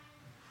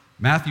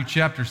Matthew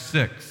chapter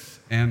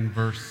 6 and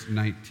verse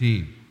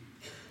 19.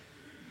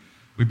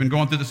 We've been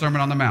going through the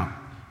Sermon on the Mount.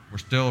 We're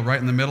still right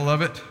in the middle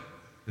of it.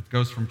 It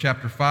goes from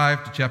chapter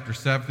 5 to chapter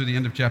 7 through the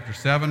end of chapter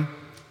 7,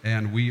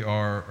 and we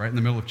are right in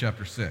the middle of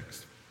chapter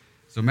 6.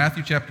 So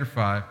Matthew chapter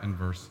 5 and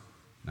verse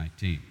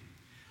 19.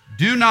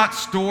 Do not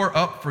store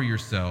up for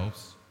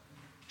yourselves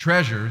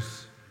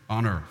treasures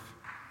on earth,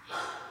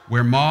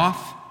 where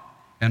moth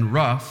and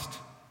rust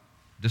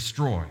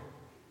destroy,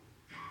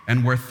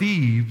 and where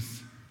thieves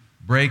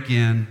break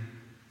in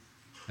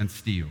and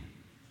steal.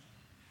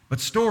 But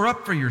store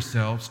up for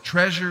yourselves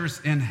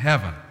treasures in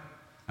heaven.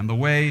 And the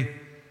way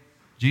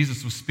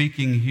Jesus was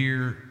speaking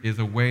here is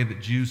a way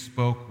that Jews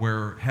spoke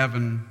where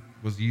heaven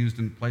was used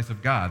in place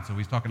of God. So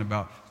he's talking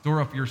about store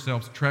up for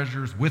yourselves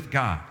treasures with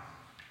God.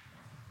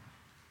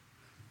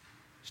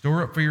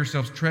 Store up for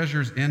yourselves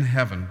treasures in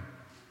heaven,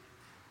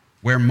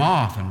 where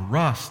moth and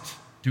rust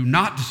do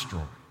not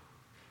destroy,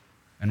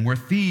 and where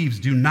thieves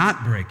do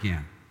not break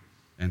in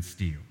and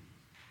steal.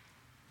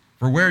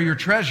 For where your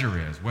treasure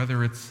is,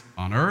 whether it's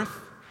on earth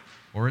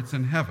or it's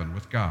in heaven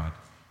with God,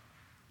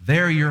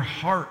 there your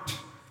heart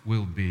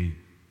will be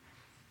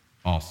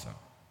also.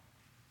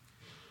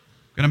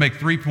 I'm going to make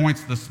 3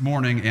 points this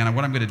morning, and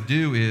what I'm going to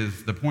do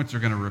is the points are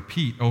going to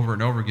repeat over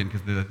and over again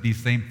because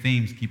these same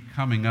themes keep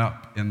coming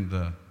up in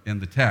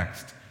the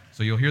text.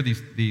 So you'll hear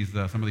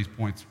some of these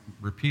points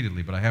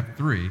repeatedly, but I have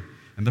 3.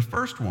 And the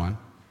first one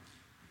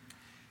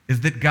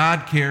is that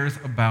God cares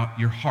about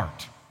your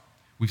heart.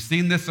 We've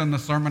seen this in the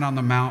Sermon on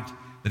the Mount,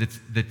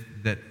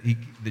 that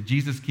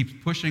Jesus keeps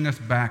pushing us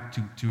back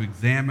to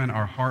examine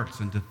our hearts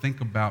and to think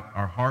about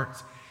our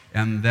hearts,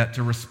 and that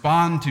to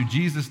respond to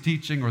Jesus'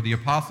 teaching or the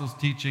apostles'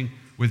 teaching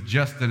with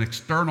just an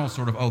external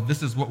sort of, oh,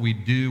 this is what we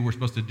do, we're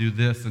supposed to do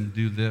this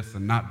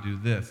and not do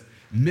this,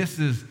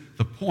 misses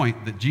the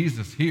point that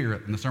Jesus here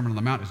in the Sermon on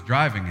the Mount is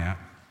driving at.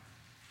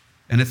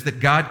 And it's that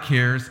God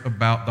cares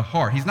about the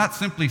heart. He's not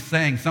simply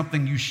saying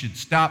something you should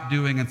stop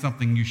doing and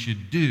something you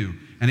should do.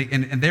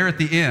 And there at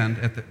the end,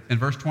 in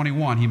verse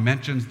 21, he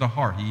mentions the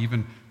heart. He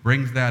even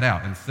brings that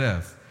out and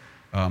says,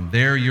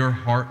 there your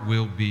heart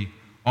will be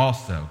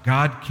also.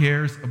 God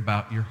cares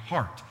about your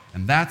heart.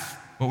 And that's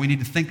what we need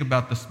to think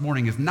about this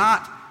morning, is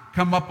not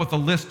come up with a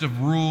list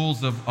of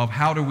rules of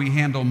how do we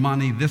handle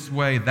money this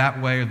way, that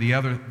way, or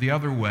the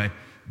other way,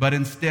 but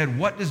instead,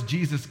 what does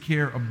Jesus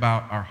care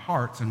about our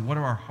hearts, and what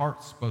are our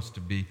hearts supposed to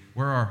be?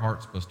 Where are our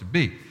hearts supposed to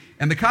be?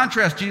 And the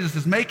contrast Jesus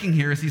is making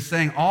here is he's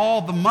saying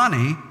all the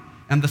money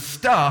and the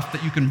stuff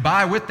that you can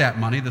buy with that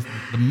money,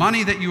 the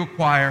money that you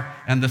acquire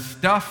and the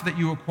stuff that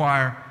you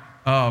acquire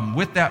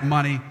with that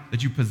money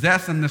that you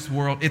possess in this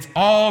world, it's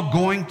all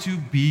going to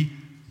be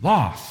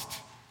lost.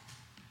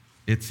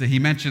 He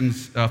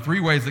mentions 3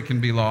 ways it can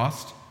be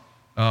lost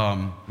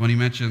when he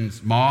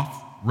mentions moth,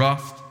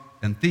 rust,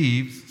 and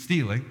thieves,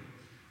 stealing.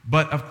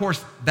 But of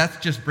course, that's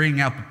just bringing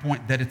out the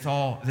point that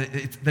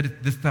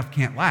this stuff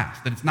can't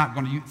last. That it's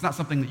not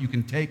something that you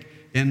can take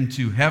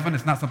into heaven.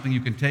 It's not something you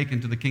can take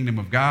into the kingdom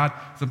of God.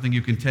 Something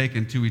you can take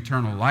into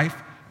eternal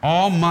life.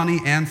 All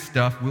money and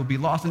stuff will be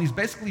lost. And he's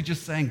basically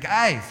just saying,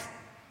 guys,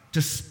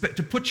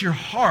 to put your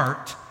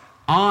heart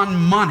on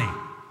money,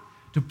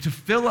 to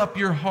fill up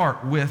your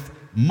heart with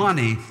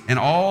money and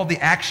all the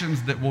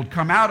actions that will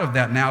come out of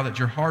that now that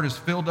your heart is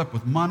filled up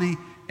with money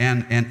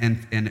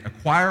and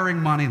acquiring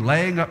money,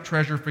 laying up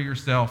treasure for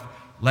yourself,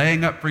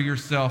 laying up for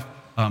yourself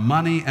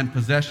money and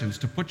possessions,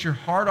 to put your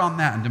heart on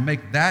that and to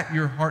make that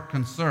your heart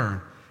concern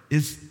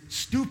is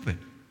stupid.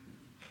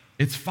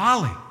 It's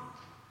folly.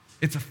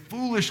 It's a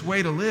foolish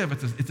way to live.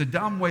 It's a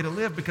dumb way to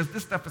live because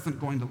this stuff isn't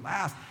going to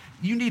last.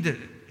 You need to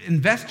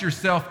invest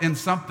yourself in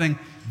something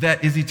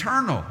that is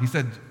eternal. He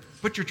said,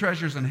 put your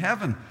treasures in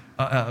heaven.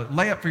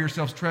 Lay up for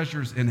yourselves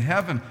treasures in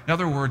heaven. In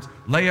other words,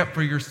 lay up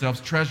for yourselves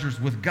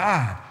treasures with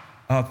God.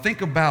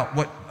 Think about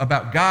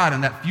God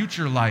and that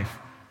future life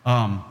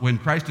when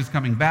Christ is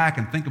coming back,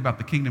 and think about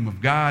the kingdom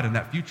of God and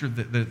that future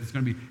that it's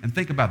going to be, and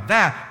think about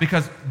that,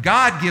 because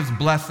God gives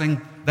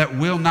blessing that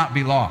will not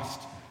be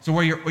lost. So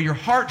where your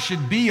heart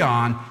should be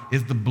on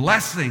is the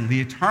blessing, the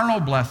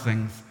eternal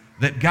blessings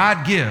that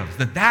God gives,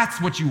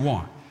 that's what you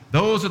want.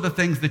 Those are the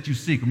things that you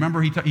seek.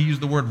 Remember, he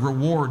used the word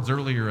rewards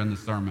earlier in the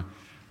sermon.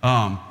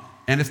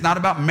 And it's not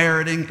about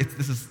meriting.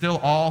 This is still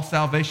all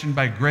salvation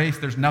by grace.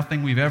 There's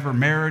nothing we've ever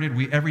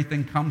merited.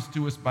 Everything comes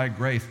to us by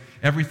grace.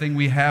 Everything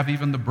we have,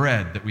 even the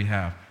bread that we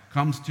have,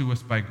 comes to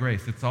us by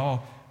grace. It's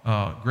all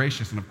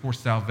gracious. And of course,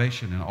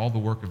 salvation and all the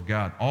work of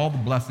God, all the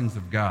blessings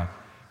of God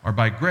are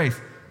by grace.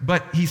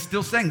 But he's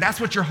still saying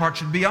that's what your heart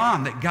should be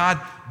on, that God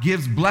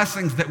gives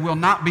blessings that will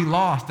not be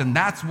lost, and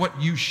that's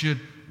what you should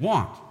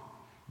want.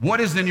 What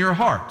is in your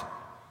heart?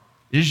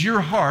 Is your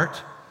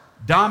heart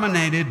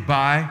dominated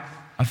by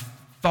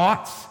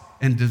thoughts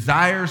and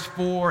desires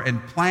for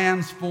and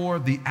plans for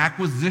the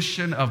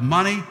acquisition of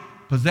money,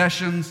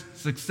 possessions,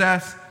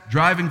 success,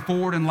 driving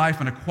forward in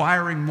life and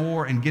acquiring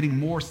more and getting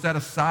more set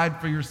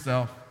aside for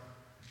yourself?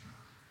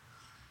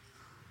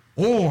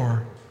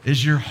 Or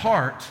is your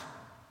heart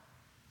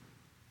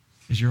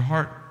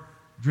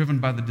driven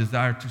by the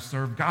desire to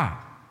serve God?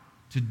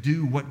 to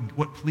do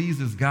what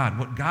pleases God,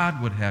 what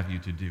God would have you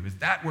to do? Is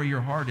that where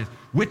your heart is?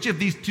 Which of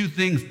these two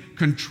things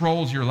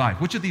controls your life?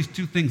 Which of these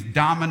two things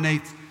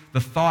dominates the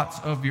thoughts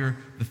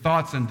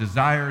and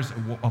desires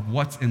of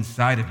what's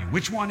inside of you?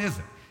 Which one is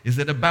it? Is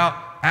it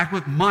about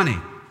money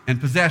and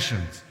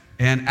possessions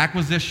and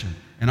acquisition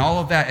and all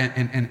of that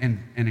and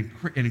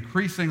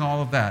increasing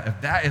all of that?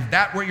 Is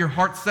that where your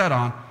heart's set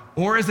on?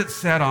 Or is it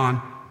set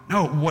on,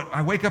 no, what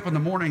I wake up in the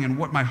morning and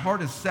what my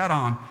heart is set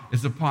on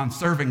is upon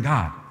serving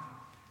God.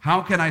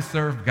 How can I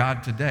serve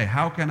God today?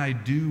 How can I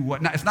do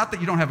what? It's not that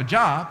you don't have a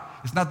job.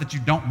 It's not that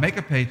you don't make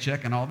a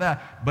paycheck and all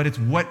that, but it's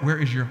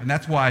where is your, and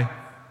that's why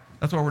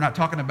we're not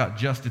talking about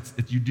just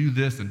it's you do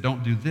this and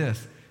don't do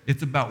this.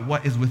 It's about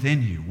what is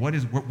within you. What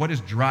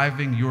is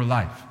driving your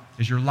life?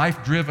 Is your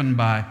life driven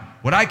by,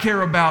 what I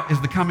care about is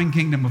the coming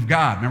kingdom of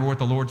God? Remember what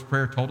the Lord's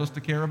Prayer told us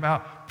to care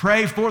about?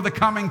 Pray for the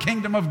coming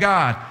kingdom of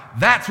God.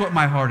 That's what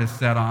my heart is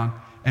set on.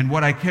 And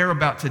what I care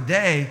about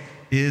today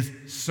is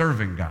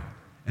serving God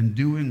and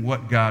doing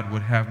what God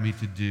would have me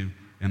to do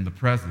in the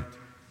present.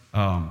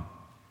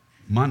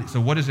 Money. So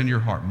what is in your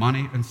heart?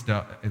 Money and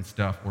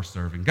stuff or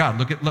serving God?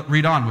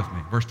 Read on with me.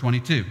 Verse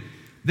 22.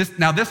 This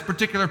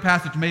particular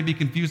passage may be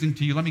confusing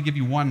to you. Let me give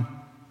you one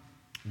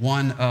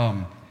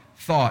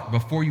thought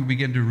before you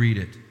begin to read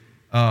it.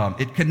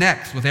 It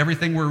connects with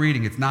everything we're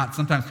reading. It's not,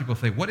 sometimes people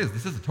say, what is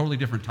this? This is a totally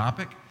different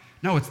topic.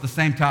 No, it's the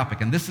same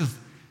topic. And this is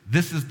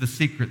the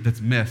secret that's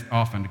missed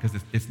often because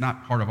it's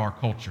not part of our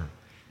culture.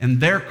 In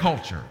their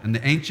culture, in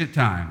the ancient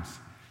times,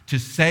 to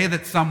say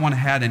that someone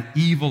had an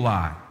evil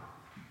eye,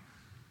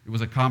 it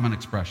was a common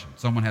expression.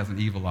 Someone has an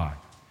evil eye.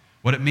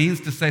 What it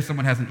means to say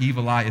someone has an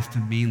evil eye is to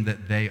mean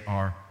that they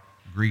are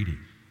greedy.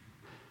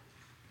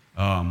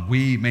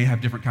 We may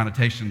have different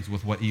connotations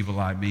with what evil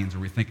eye means, or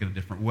we think in a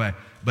different way.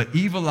 But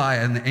evil eye,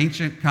 in the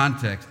ancient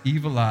context,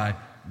 evil eye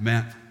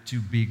meant to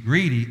be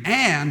greedy,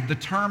 and the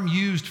term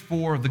used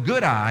for the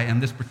good eye, in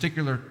this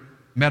particular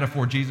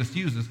metaphor Jesus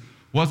uses,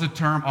 was a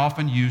term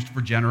often used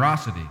for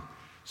generosity.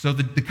 So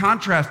the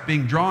contrast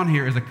being drawn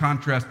here is a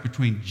contrast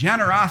between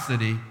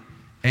generosity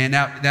and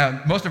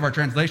now most of our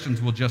translations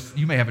will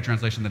you may have a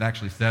translation that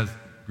actually says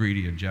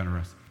greedy and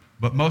generous,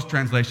 but most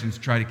translations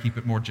try to keep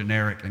it more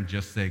generic and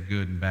just say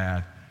good and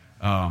bad.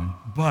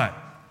 But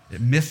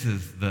it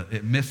misses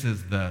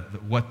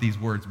what these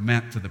words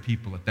meant to the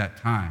people at that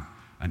time.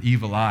 An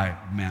evil eye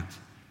meant,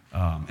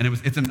 and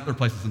it's in other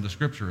places in the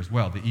scripture as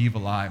well. The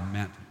evil eye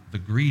meant the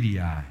greedy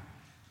eye.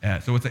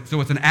 So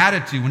it's an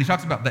attitude. When he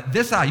talks about that,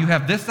 this eye, you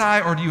have this eye,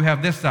 or do you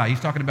have this eye?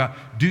 He's talking about,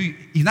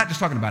 he's not just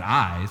talking about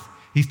eyes,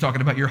 he's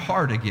talking about your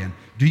heart again.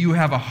 Do you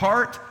have a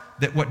heart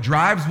that what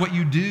drives what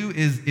you do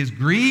is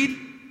greed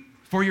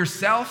for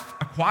yourself,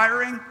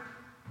 acquiring,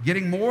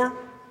 getting more?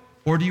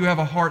 Or do you have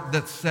a heart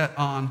that's set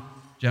on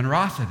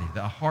generosity,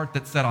 a heart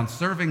that's set on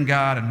serving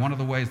God? And one of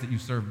the ways that you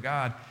serve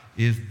God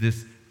is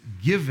this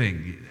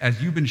giving.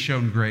 As you've been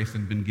shown grace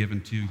and been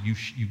given to,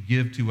 you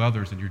give to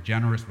others, and you're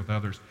generous with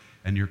others,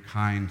 and you're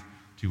kind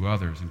to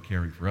others and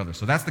caring for others.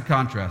 So that's the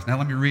contrast. Now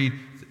let me read.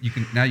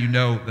 Now you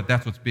know that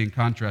that's what's being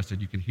contrasted.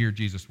 You can hear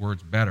Jesus'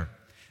 words better.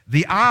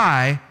 The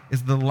eye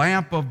is the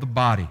lamp of the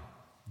body.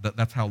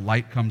 That's how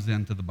light comes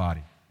into the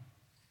body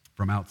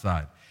from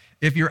outside.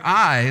 If your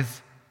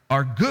eyes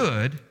are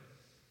good,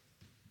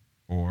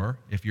 or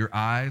if your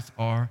eyes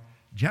are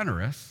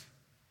generous,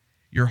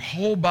 your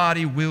whole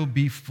body will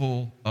be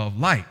full of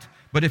light.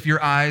 But if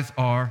your eyes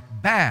are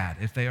bad,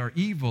 if they are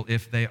evil,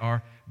 if they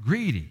are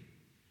greedy,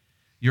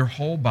 your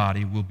whole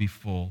body will be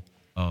full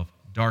of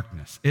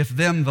darkness. If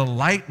then the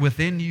light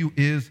within you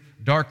is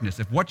darkness,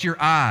 if what your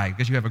eye,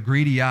 because you have a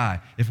greedy eye,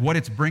 if what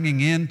it's bringing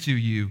into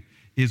you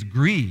is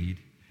greed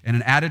and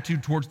an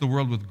attitude towards the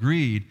world with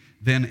greed,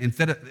 then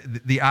instead of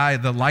the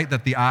light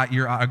that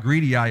a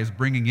greedy eye is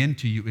bringing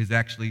into you is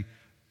actually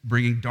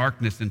bringing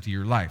darkness into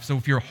your life. So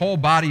if your whole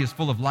body is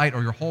full of light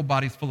or your whole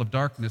body is full of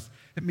darkness,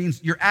 it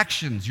means your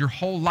actions, your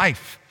whole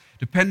life,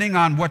 depending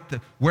on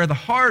where the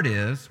heart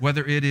is,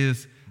 whether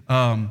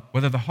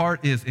the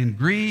heart is in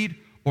greed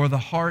or the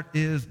heart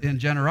is in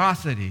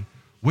generosity,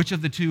 which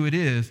of the two it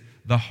is,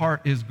 the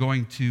heart is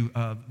going to,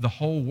 the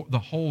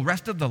whole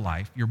rest of the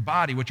life, your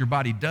body, what your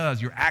body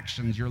does, your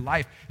actions, your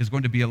life is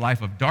going to be a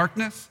life of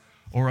darkness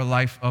or a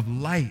life of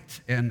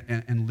light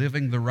and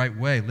living the right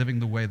way, living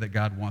the way that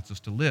God wants us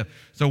to live.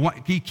 So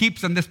he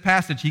keeps, in this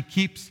passage, he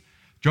keeps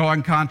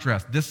drawing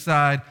contrast, this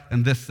side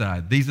and this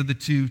side. These are the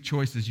two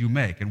choices you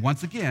make. And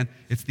once again,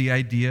 it's the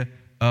idea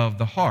of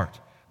the heart.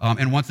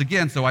 And once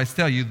again, so I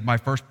tell you,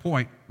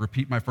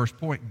 repeat my first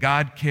point,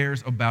 God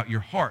cares about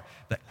your heart.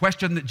 That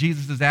question that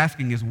Jesus is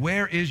asking is,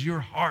 where is your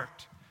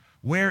heart?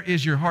 Where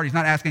is your heart? He's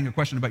not asking a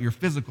question about your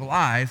physical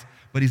eyes,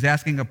 but he's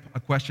asking a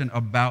question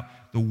about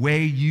the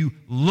way you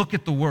look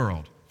at the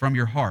world from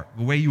your heart,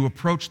 the way you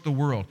approach the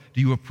world.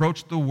 Do you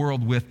approach the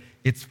world with,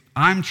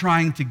 I'm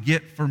trying to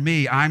get for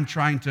me, I'm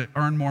trying to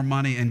earn more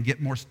money and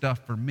get more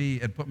stuff for me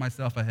and put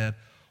myself ahead?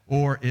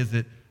 Or is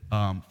it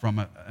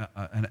from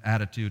an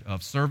attitude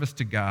of service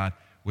to God,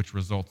 which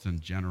results in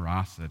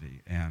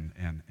generosity, and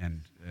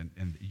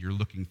you're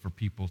looking for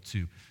people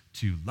to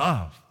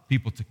love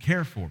people to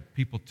care for,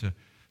 people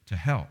to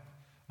help.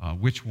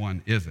 Which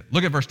one is it?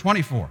 Look at verse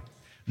 24.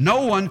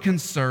 No one can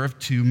serve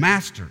two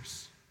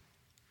masters.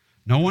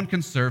 No one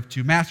can serve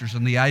two masters.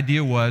 And the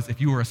idea was,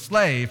 if you were a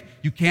slave,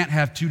 you can't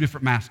have two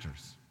different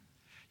masters.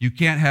 You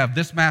can't have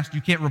this master.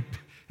 You can't.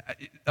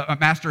 A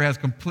master had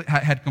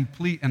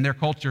complete, and their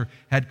culture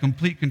had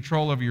complete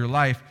control over your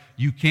life.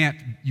 You can't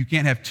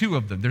have two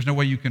of them. There's no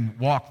way you can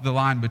walk the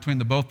line between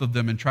the both of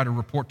them and try to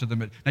report to them.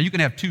 Now you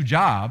can have two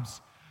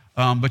jobs,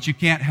 but you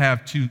can't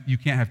have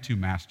two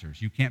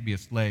masters. You can't be a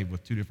slave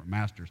with two different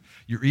masters.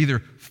 You're either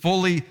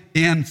fully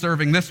in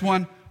serving this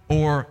one,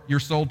 or you're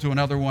sold to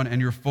another one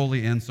and you're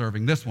fully in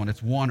serving this one.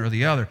 It's one or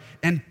the other.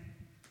 And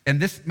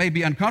this may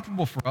be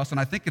uncomfortable for us, and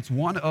I think it's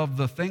one of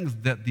the things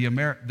that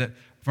that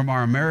from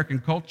our American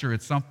culture,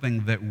 it's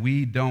something that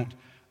we don't,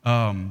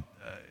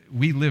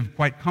 we live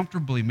quite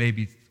comfortably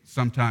maybe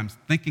sometimes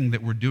thinking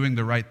that we're doing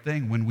the right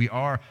thing when we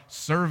are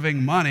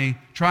serving money,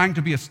 trying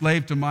to be a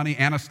slave to money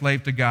and a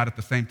slave to God at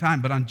the same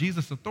time. But on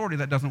Jesus' authority,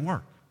 that doesn't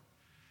work.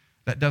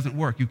 That doesn't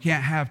work. You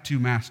can't have two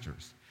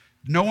masters.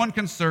 No one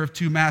can serve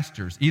two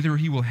masters. Either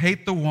he will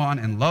hate the one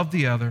and love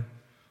the other,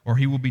 or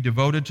he will be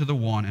devoted to the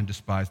one and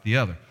despise the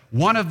other.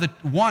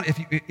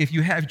 If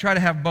you try to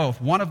have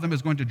both, one of them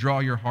is going to draw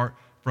your heart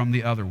from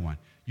the other one.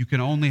 You can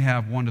only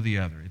have one or the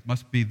other. It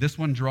must be this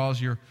one draws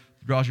your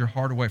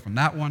heart away from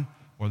that one,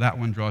 or that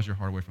one draws your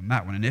heart away from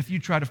that one. And if you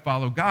try to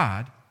follow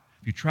God,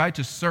 if you try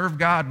to serve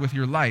God with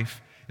your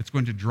life, it's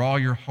going to draw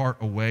your heart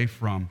away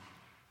from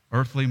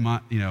earthly,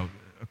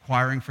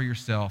 acquiring for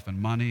yourself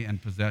and money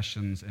and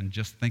possessions and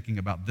just thinking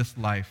about this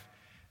life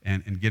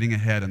and getting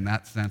ahead in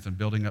that sense and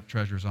building up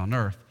treasures on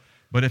earth.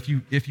 But if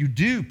you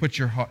do put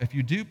your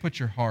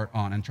heart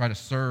on and try to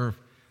serve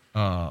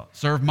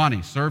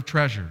money, serve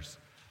treasures,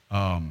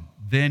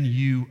 then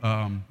you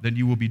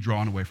will be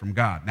drawn away from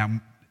God. Now,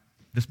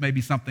 this may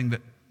be something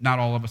that not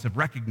all of us have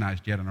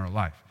recognized yet in our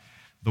life.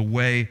 The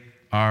way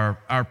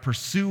our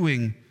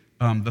pursuing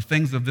the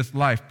things of this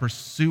life,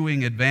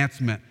 pursuing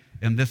advancement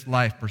in this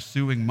life,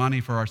 pursuing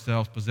money for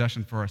ourselves,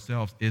 possession for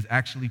ourselves, is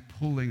actually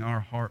pulling our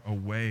heart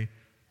away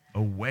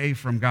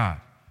from God.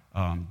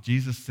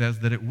 Jesus says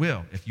that it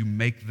will if you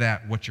make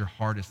that what your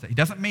heart is. He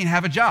doesn't mean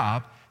have a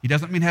job. He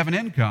doesn't mean have an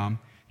income.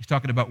 He's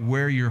talking about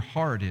where your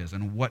heart is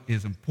and what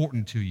is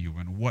important to you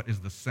and what is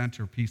the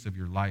centerpiece of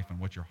your life and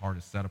what your heart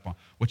is set upon,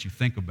 what you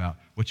think about,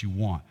 what you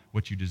want,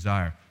 what you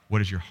desire,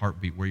 what is your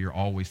heartbeat, where you're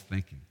always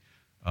thinking.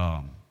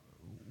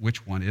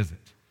 Which one is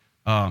it?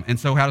 And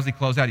so how does he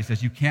close out? He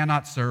says, you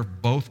cannot serve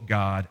both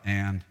God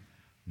and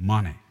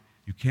money.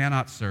 You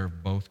cannot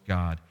serve both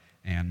God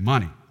and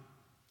money.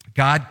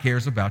 God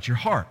cares about your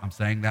heart. I'm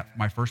saying that for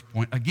my first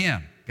point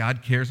again.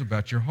 God cares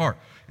about your heart.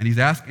 And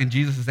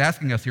Jesus is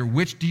asking us here,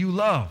 which do you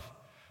love?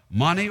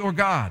 Money or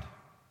God?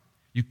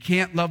 You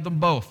can't love them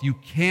both. You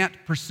can't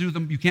pursue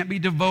them. You can't be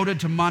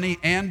devoted to money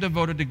and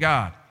devoted to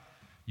God.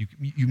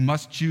 You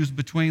must choose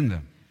between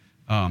them.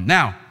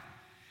 Now,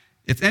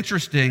 it's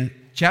interesting,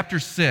 chapter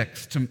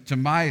 6, to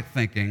my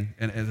thinking,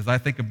 and as I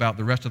think about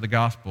the rest of the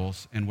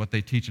Gospels and what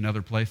they teach in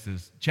other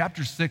places,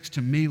 chapter 6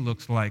 to me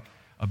looks like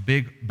a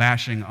big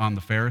bashing on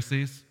the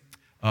Pharisees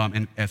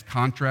and as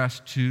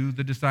contrast to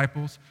the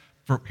disciples.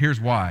 Here's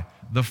why.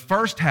 The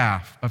first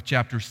half of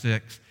chapter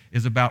 6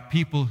 is about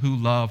people who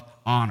love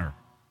honor.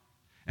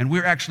 And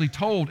we're actually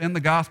told in the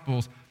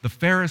Gospels, the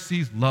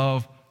Pharisees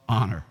love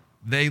honor.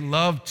 They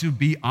love to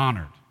be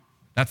honored.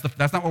 That's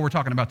not what we're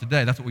talking about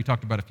today. That's what we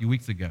talked about a few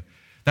weeks ago.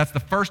 That's the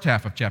first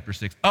half of chapter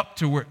 6, up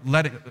to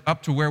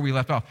where we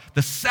left off.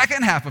 The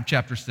second half of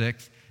chapter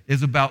 6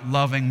 is about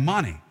loving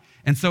money.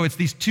 And so it's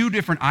these two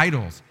different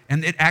idols.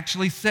 And it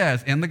actually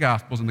says in the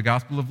Gospels, in the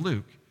Gospel of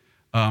Luke,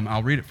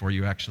 I'll read it for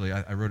you, actually.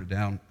 I wrote it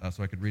down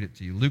so I could read it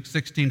to you. Luke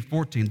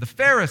 16:14. The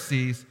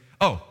Pharisees,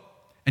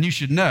 and you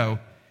should know,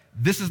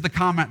 this is the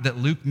comment that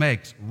Luke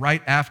makes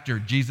right after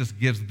Jesus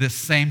gives this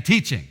same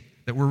teaching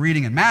that we're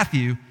reading in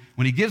Matthew.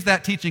 When he gives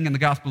that teaching in the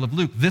Gospel of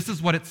Luke, this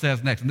is what it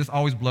says next. And this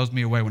always blows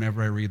me away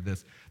whenever I read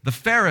this. The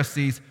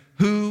Pharisees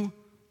who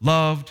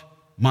loved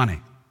money.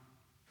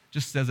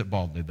 Just says it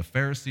baldly. The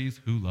Pharisees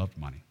who loved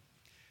money.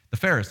 The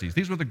Pharisees,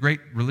 these were the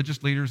great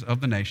religious leaders of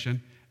the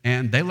nation,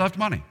 and they loved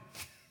money.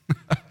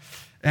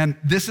 And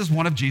this is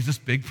one of Jesus'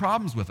 big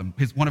problems with them.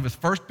 One of his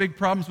first big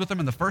problems with them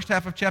in the first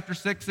half of chapter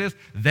 6 is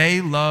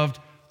they loved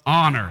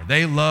honor.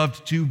 They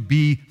loved to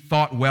be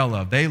thought well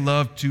of. They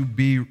loved to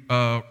be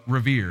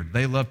revered.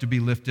 They loved to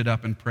be lifted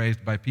up and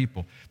praised by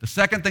people. The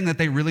second thing that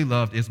they really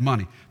loved is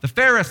money. The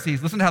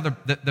Pharisees, listen to how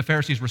the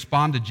Pharisees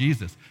respond to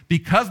Jesus.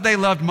 Because they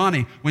loved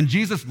money, when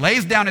Jesus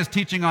lays down his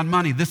teaching on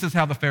money, this is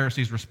how the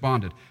Pharisees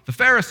responded. The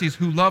Pharisees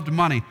who loved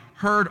money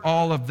heard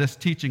all of this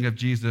teaching of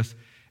Jesus,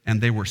 and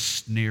they were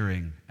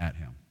sneering at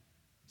him.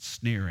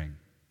 Sneering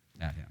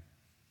at him.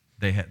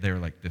 They were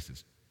like, this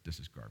is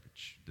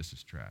garbage. This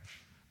is trash.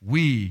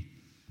 We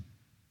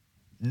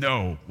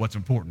know what's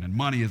important, and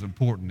money is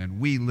important, and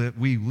we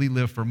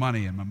live for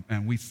money,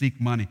 and we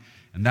seek money,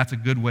 and that's a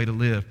good way to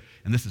live,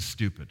 and this is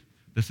stupid.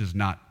 This is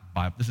not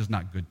Bible. This is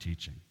not good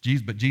teaching.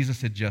 But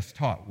Jesus had just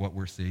taught what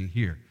we're seeing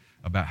here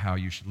about how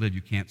you should live.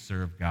 You can't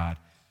serve God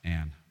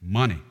and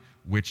money.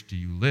 Which do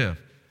you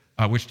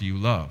which do you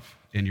love?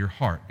 In your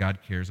heart. God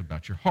cares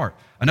about your heart.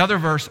 Another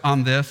verse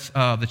on this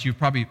that you've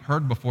probably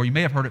heard before, you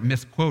may have heard it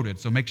misquoted,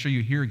 so make sure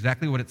you hear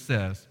exactly what it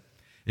says.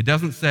 It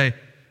doesn't say,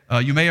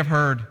 you may have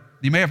heard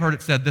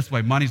it said this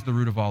way, money's the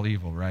root of all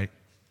evil, right?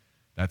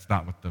 That's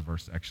not what the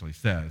verse actually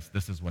says.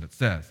 This is what it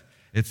says.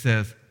 It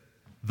says,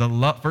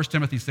 1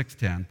 Timothy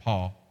 6:10,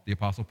 Paul, the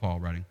Apostle Paul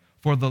writing,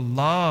 for the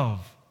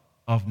love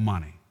of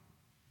money.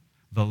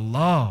 The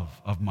love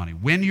of money.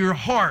 When your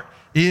heart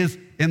is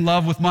in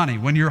love with money,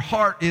 when your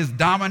heart is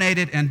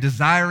dominated and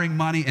desiring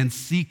money and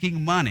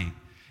seeking money,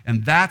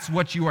 and that's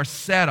what you are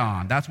set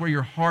on, that's where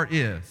your heart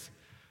is.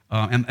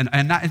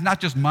 It's not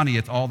just money,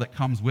 it's all that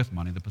comes with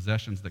money, the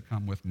possessions that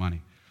come with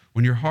money.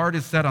 When your heart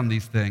is set on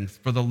these things,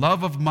 for the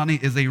love of money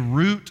is a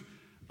root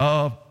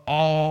of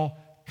all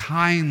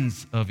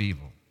kinds of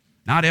evil.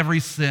 Not every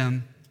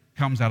sin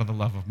comes out of the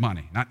love of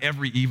money. Not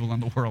every evil in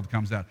the world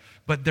comes out.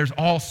 But there's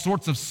all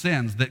sorts of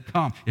sins that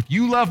come. If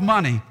you love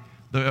money,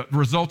 the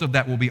result of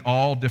that will be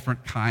all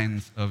different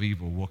kinds of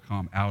evil will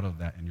come out of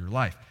that in your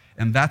life.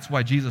 And that's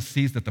why Jesus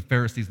sees that the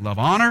Pharisees love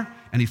honor,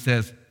 and he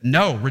says,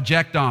 no,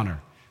 reject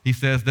honor. He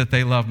says that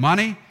they love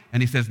money,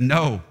 and he says,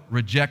 no,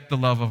 reject the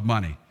love of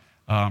money.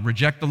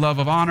 Reject the love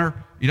of honor.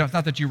 You know, it's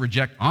not that you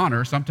reject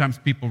honor. Sometimes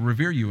people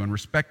revere you and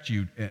respect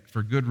you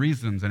for good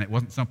reasons, and it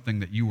wasn't something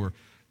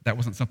that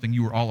wasn't something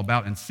you were all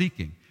about and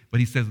seeking.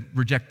 But he says,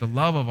 reject the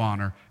love of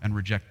honor and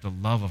reject the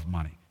love of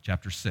money.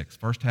 Chapter 6,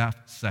 first half,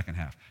 second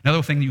half.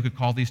 Another thing you could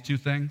call these two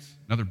things,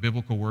 another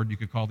biblical word you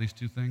could call these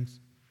two things,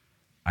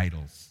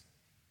 idols,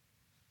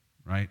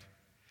 right?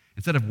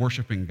 Instead of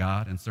worshiping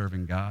God and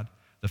serving God,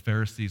 the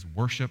Pharisees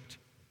worshiped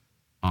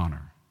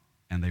honor,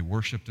 and they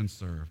worshiped and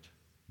served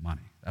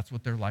money. That's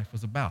what their life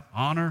was about,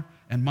 honor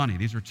and money.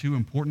 These are two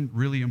important,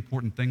 really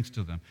important things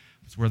to them.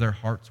 It's where their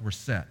hearts were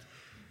set.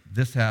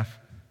 This half,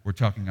 we're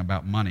talking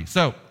about money.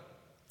 So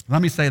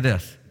let me say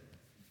this.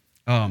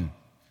 I'm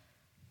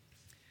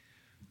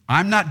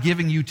not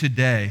giving you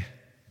today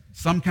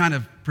some kind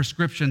of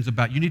prescriptions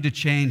about you need to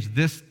change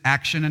this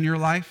action in your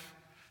life,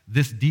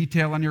 this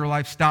detail in your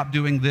life. Stop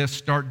doing this,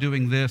 start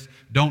doing this,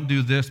 don't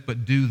do this,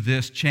 but do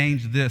this,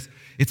 change this.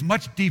 It's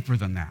much deeper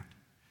than that.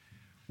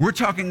 We're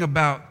talking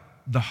about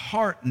the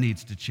heart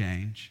needs to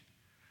change.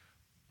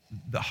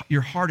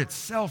 Your heart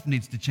itself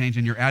needs to change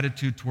in your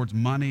attitude towards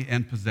money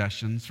and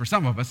possessions. For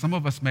some of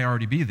us may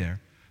already be there,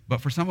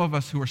 but for some of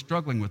us who are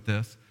struggling with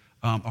this,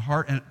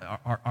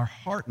 our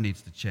heart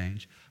needs to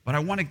change. But I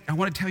want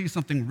to tell you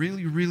something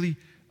really, really,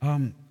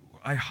 I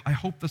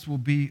hope this will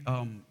be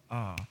a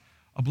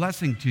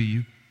blessing to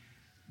you.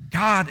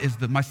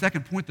 My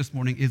second point this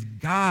morning is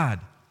God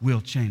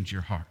will change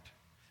your heart.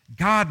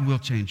 God will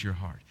change your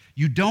heart.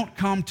 You don't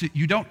come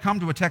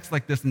to a text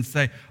like this and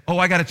say, oh,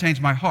 I got to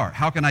change my heart.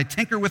 How can I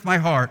tinker with my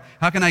heart?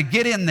 How can I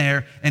get in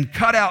there and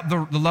cut out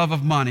the love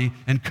of money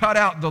and cut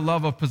out the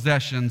love of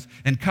possessions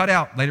and cut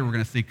out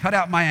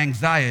my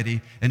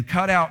anxiety and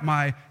cut out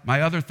my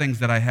other things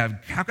that I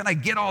have? How can I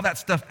get all that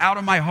stuff out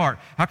of my heart?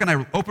 How can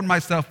I open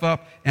myself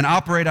up and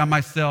operate on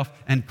myself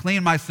and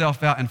clean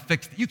myself out and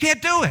fix it? You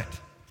can't do it.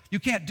 You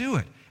can't do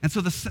it. And so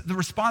the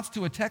response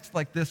to a text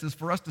like this is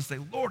for us to say,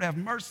 Lord, have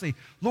mercy.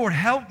 Lord,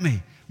 help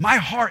me. My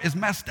heart is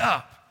messed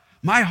up.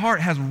 My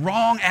heart has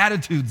wrong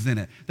attitudes in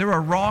it. There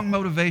are wrong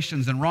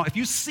motivations and wrong. If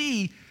you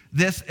see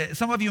this,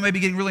 some of you may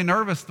be getting really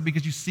nervous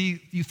because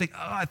you think, oh,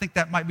 I think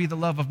that might be the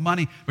love of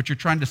money, but you're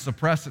trying to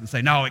suppress it and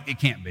say, no, it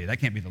can't be.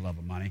 That can't be the love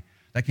of money.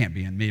 That can't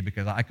be in me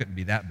because I couldn't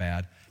be that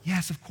bad.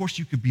 Yes, of course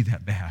you could be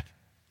that bad.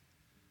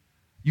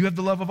 You have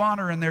the love of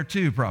honor in there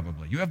too,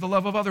 probably. You have the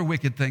love of other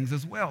wicked things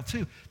as well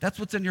too. That's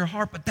what's in your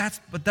heart, but that's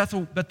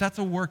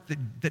a work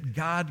that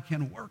God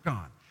can work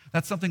on.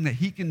 That's something that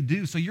he can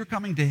do. So you're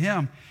coming to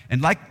him,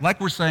 and like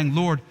we're saying,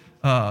 Lord,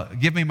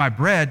 give me my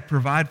bread,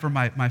 provide for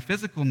my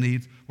physical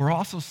needs, we're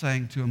also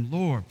saying to him,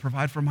 Lord,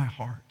 provide for my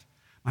heart.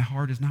 My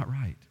heart is not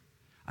right.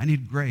 I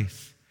need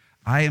grace.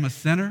 I am a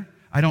sinner.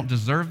 I don't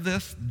deserve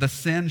this. The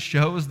sin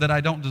shows that I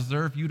don't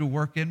deserve you to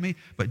work in me,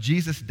 but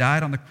Jesus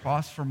died on the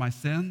cross for my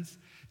sins.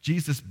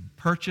 Jesus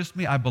purchased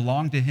me. I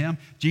belong to him.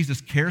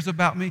 Jesus cares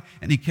about me,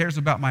 and he cares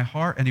about my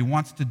heart, and he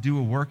wants to do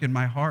a work in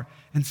my heart.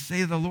 And say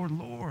to the Lord,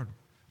 Lord,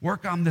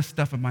 work on this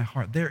stuff in my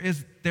heart. There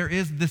is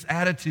this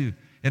attitude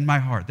in my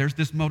heart. There's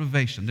this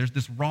motivation. There's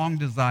this wrong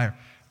desire.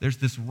 There's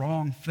this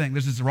wrong thing.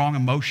 There's this wrong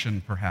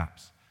emotion,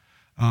 perhaps.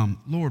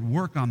 Lord,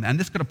 work on that. And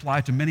this could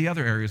apply to many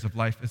other areas of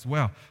life as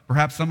well.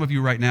 Perhaps some of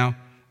you right now,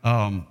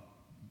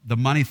 the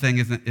money thing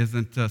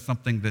isn't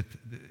something that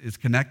is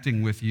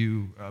connecting with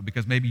you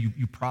because maybe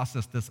you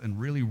processed this and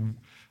really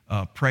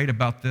prayed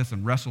about this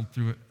and wrestled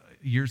through it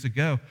years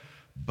ago.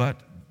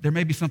 But there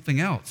may be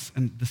something else,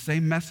 and the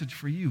same message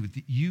for you.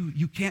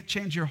 You can't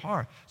change your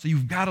heart, so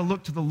you've got to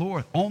look to the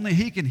Lord. Only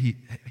he can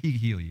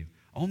heal you.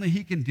 Only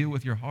he can deal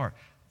with your heart.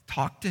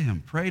 Talk to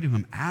him, pray to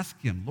him,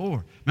 ask him,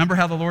 Lord. Remember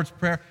how the Lord's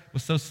Prayer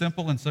was so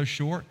simple and so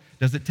short?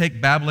 Does it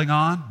take babbling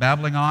on?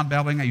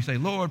 You say,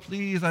 Lord,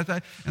 please, I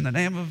say, in the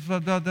name of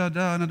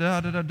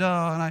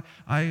and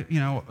I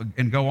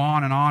and go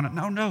on and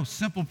on. No,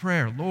 simple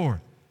prayer.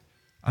 Lord,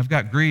 I've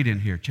got greed in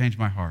here. Change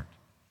my heart.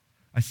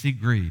 I see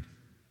greed.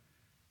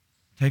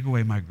 Take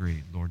away my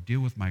greed, Lord. Deal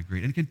with my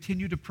greed. And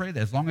continue to pray that.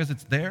 As long as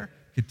it's there,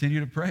 continue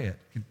to pray it.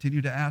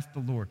 Continue to ask the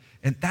Lord.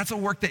 And that's a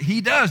work that he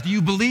does. Do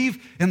you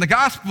believe in the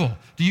gospel?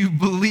 Do you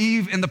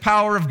believe in the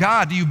power of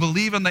God? Do you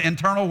believe in the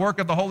internal work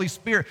of the Holy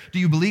Spirit? Do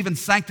you believe in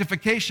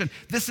sanctification?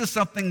 This is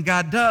something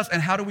God does.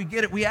 And how do we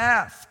get it? We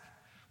ask.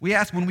 We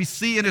ask when we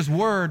see in his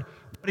word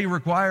what he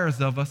requires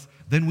of us,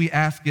 then we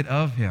ask it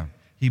of him.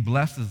 He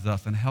blesses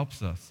us and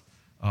helps us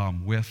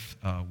with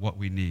what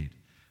we need.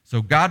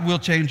 So God will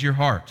change your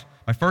heart.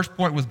 My first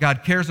point was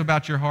God cares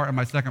about your heart, and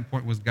my second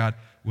point was God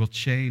will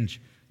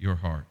change your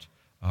heart.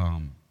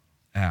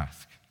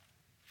 Ask.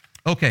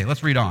 Okay,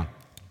 let's read on.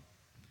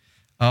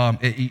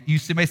 You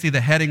may see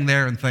the heading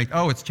there and think,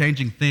 oh, it's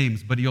changing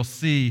themes, but you'll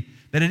see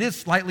that it is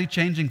slightly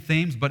changing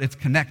themes, but it's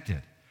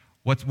connected.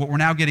 What we're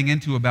now getting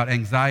into about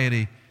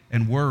anxiety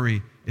and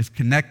worry is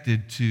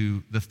connected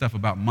to the stuff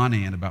about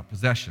money and about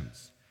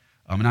possessions.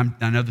 And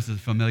I know this is a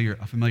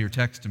familiar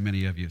text to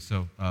many of you,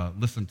 so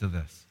listen to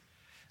this.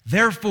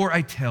 Therefore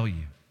I tell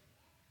you,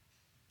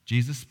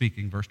 Jesus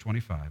speaking, verse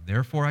 25,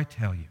 therefore I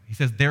tell you. He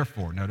says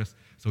therefore, notice,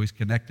 so he's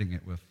connecting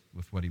it with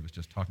what he was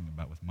just talking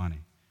about with money.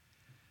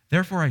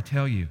 Therefore I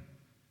tell you,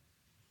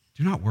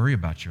 do not worry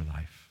about your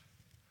life,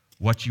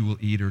 what you will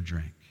eat or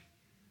drink,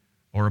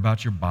 or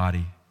about your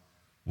body,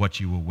 what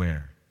you will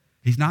wear.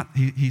 He's not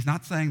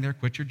saying there,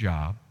 quit your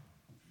job,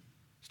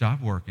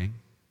 stop working.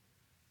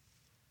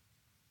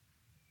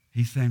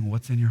 He's saying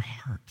what's in your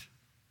heart,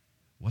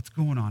 what's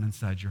going on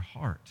inside your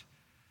heart.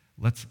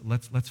 Let's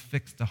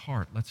fix the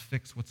heart. Let's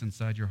fix what's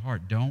inside your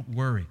heart. Don't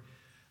worry.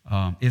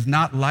 Is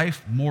not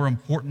life more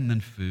important than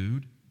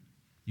food?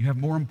 You have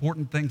more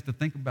important things to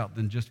think about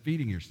than just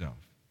feeding yourself.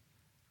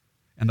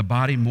 And the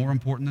body more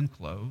important than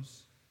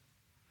clothes?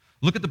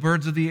 Look at the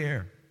birds of the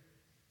air.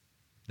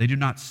 They do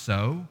not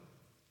sow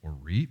or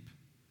reap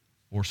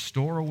or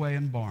store away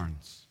in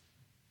barns.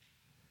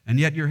 And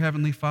yet your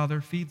heavenly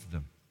Father feeds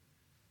them.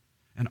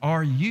 And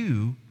are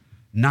you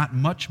not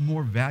much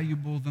more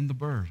valuable than the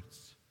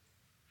birds?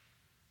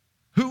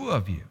 Who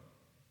of you,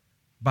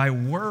 by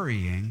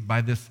worrying, by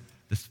this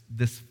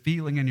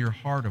feeling in your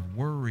heart of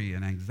worry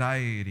and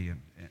anxiety,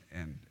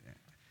 and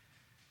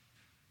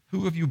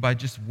who of you, by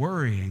just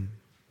worrying,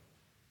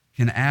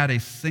 can add a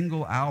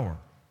single hour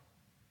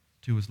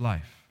to his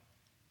life?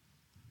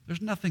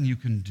 There's nothing you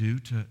can do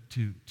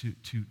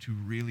to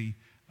really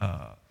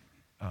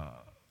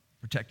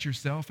protect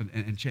yourself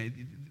and change.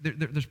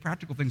 There's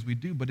practical things we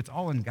do, but it's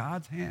all in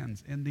God's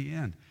hands in the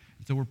end.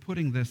 And so we're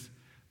putting this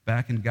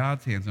back in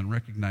God's hands and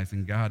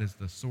recognizing God is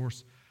the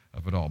source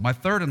of it all. My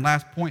third and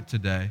last point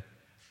today,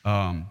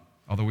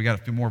 although we got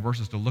a few more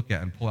verses to look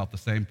at and pull out the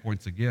same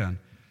points again,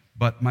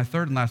 but my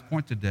third and last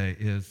point today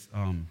is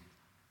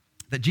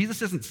that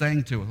Jesus isn't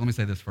saying to us, let me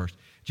say this first.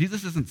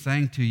 Jesus isn't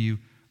saying to you,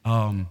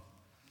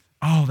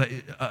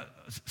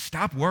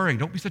 stop worrying.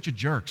 Don't be such a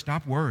jerk.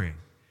 Stop worrying.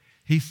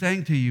 He's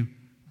saying to you,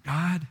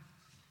 God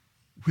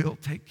will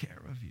take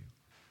care of you.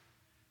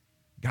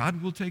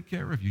 God will take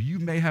care of you. You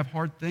may have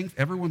hard things.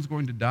 Everyone's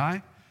going to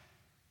die.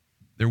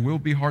 There will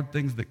be hard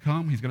things that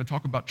come. He's going to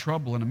talk about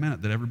trouble in a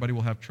minute, that everybody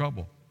will have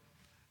trouble.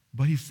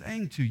 But he's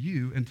saying to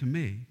you and to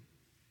me,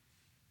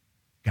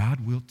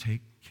 God will take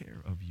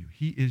care of you.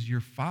 He is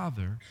your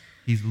Father.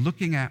 He's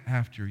looking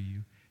after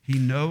you. He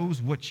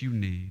knows what you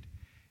need.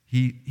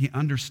 He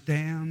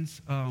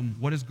understands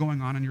what is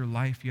going on in your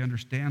life. He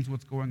understands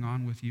what's going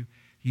on with you.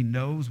 He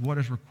knows what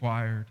is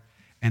required.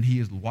 And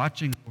he is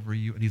watching over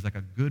you, and he's like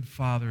a good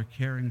father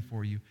caring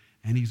for you,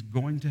 and he's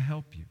going to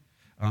help you.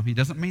 He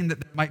doesn't mean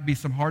that there might be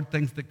some hard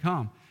things that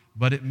come,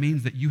 but it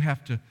means that you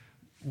have to,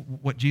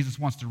 what Jesus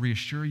wants to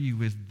reassure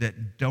you is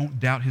that don't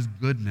doubt his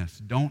goodness,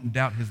 don't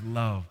doubt his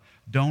love,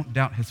 don't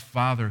doubt his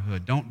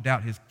fatherhood, don't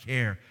doubt his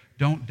care,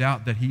 don't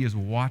doubt that he is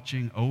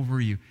watching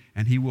over you,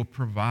 and he will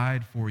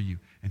provide for you,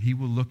 and he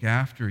will look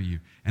after you.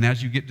 And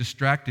as you get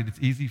distracted, it's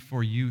easy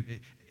for you.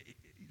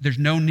 There's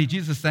no need,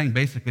 Jesus is saying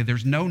basically,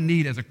 there's no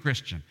need as a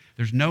Christian,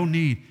 there's no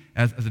need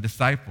as a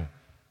disciple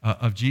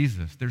of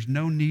Jesus, there's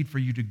no need for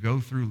you to go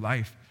through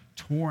life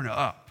torn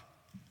up,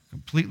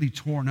 completely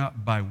torn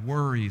up by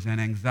worries and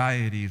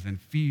anxieties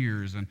and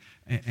fears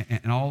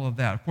and all of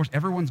that. Of course,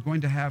 everyone's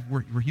going to have,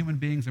 we're human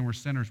beings and we're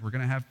sinners, we're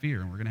going to have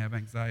fear and we're going to have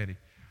anxiety.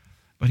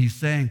 But he's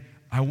saying,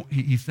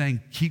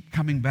 keep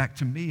coming back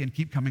to me and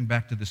keep coming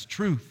back to this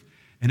truth,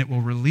 and it will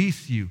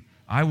release you.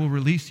 I will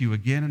release you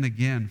again and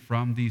again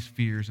from these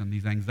fears and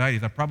these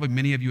anxieties. Probably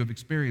many of you have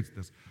experienced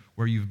this,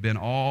 where you've been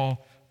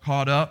all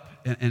caught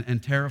up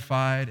and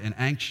terrified and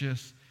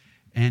anxious,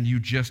 and you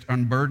just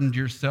unburdened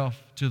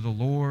yourself to the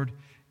Lord.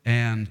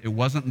 And it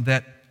wasn't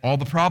that all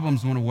the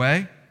problems went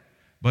away,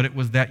 but it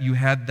was that you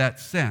had that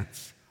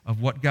sense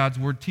of what God's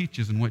word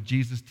teaches and what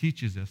Jesus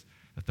teaches us,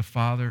 that the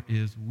Father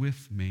is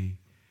with me,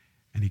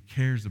 and he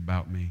cares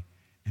about me,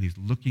 and he's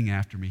looking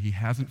after me. He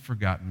hasn't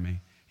forgotten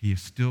me. He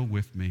is still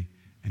with me.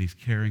 And he's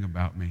caring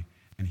about me,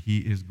 and he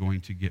is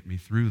going to get me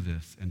through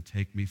this and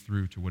take me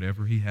through to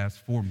whatever he has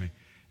for me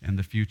in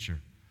the future.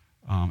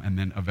 and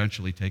then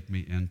eventually take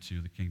me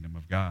into the kingdom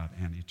of God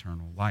and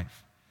eternal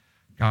life.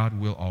 God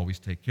will always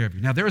take care of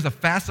you. Now, there is a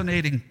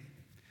fascinating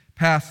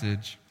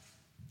passage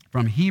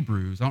from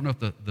Hebrews. I don't know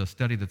if the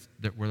study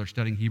where they're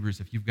studying Hebrews,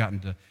 if you've gotten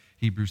to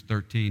Hebrews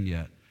 13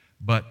 yet,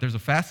 but there's a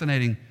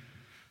fascinating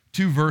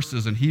 2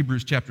 verses in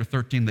Hebrews chapter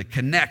 13 that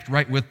connect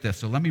right with this.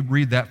 So let me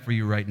read that for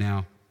you right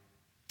now,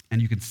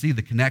 and you can see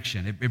the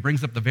connection. It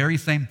brings up the very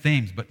same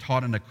themes, but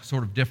taught in a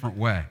sort of different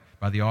way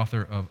by the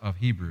author of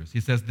Hebrews.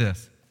 He says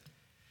this: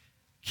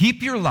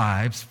 keep your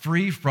lives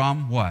free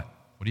from what?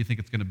 What do you think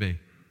it's going to be?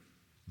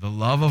 The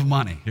love of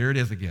money. Here it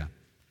is again.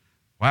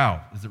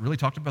 Wow, is it really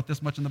talked about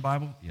this much in the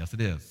Bible? Yes,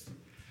 it is.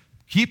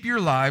 Keep your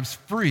lives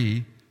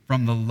free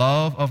from the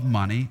love of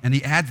money. And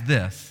he adds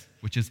this,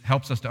 which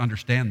helps us to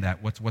understand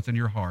that, what's in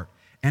your heart.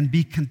 And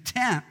be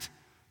content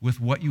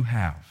with what you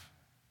have.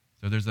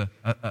 So there's a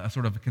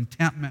sort of a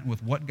contentment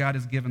with what God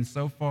has given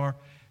so far,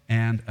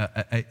 and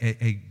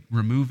a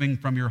removing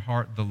from your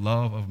heart the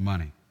love of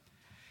money.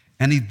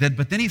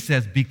 But then he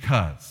says,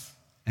 because,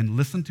 and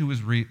listen to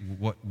his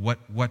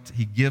what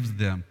he gives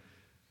them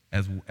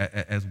as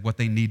what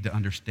they need to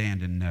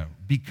understand and know.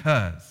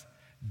 Because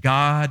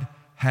God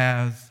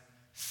has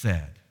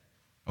said.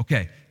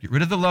 Okay, get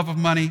rid of the love of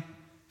money,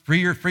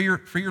 free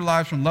your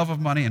lives from love of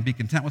money, and be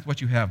content with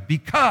what you have.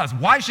 Because,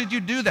 why should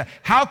you do that?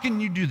 How can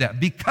you do that?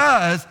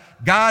 Because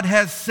God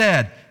has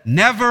said,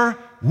 never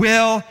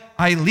will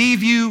I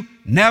leave you,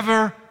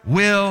 never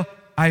will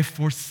I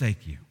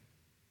forsake you.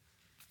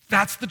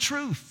 That's the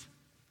truth.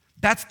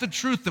 That's the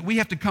truth that we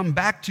have to come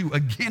back to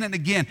again and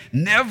again.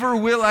 Never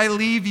will I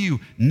leave you.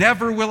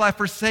 Never will I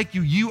forsake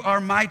you. You are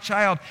my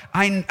child.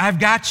 I've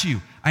got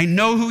you. I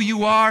know who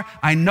you are.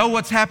 I know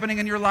what's happening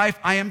in your life.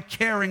 I am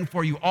caring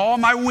for you. All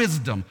my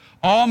wisdom,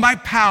 all my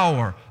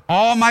power,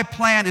 all my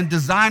plan and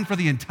design for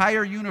the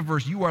entire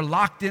universe, you are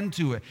locked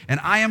into it.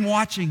 And I am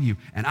watching you,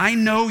 and I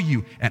know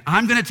you, and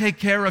I'm going to take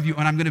care of you,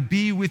 and I'm going to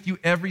be with you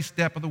every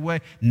step of the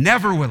way.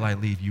 Never will I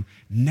leave you.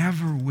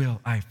 Never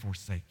will I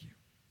forsake you.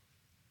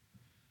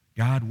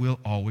 God will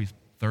always,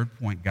 third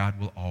point, God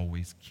will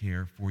always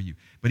care for you.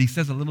 But he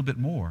says a little bit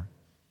more.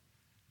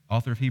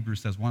 Author of Hebrews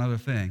says one other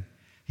thing.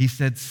 He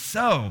said,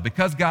 so,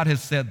 because God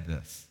has said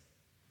this,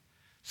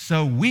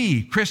 so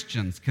we,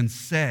 Christians, can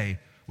say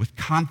with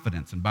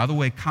confidence, and by the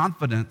way,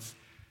 confidence,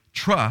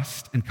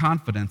 trust and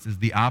confidence is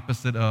the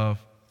opposite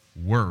of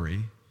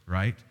worry,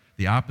 right?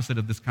 The opposite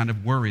of this kind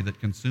of worry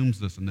that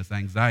consumes us and this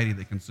anxiety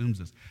that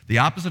consumes us. The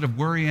opposite of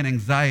worry and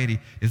anxiety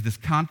is this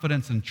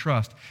confidence and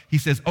trust. He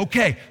says,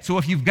 okay, so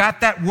if you've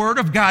got that word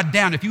of God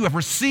down, if you have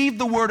received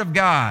the word of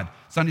God,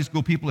 Sunday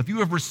school people, if you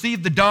have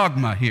received the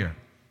dogma here,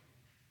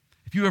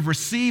 if you have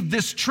received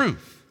this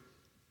truth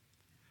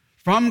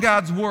from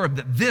God's word,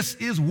 that this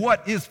is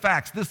what is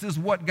facts, this is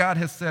what God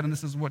has said, and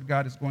this is what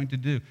God is going to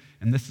do,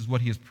 and this is what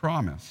he has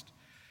promised.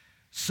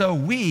 So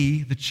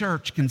we, the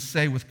church, can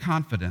say with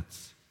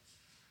confidence,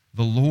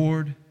 the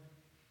Lord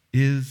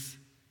is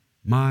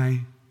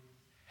my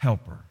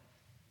helper.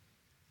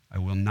 I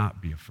will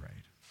not be afraid.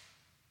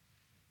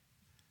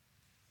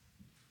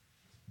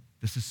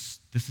 This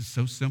is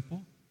so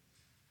simple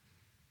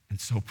and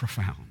so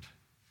profound.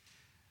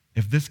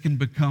 If this can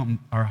become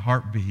our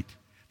heartbeat,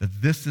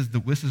 that this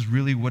is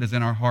really what is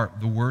in our heart,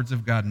 the words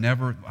of God.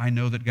 I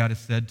know that God has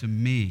said to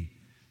me,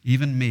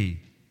 even me,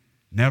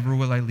 never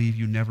will I leave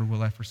you, never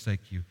will I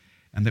forsake you.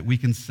 And that we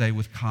can say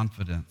with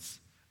confidence,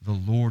 the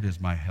Lord is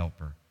my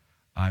helper.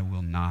 I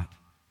will not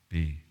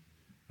be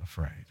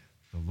afraid.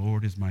 The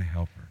Lord is my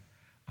helper.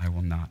 I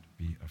will not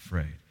be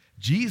afraid.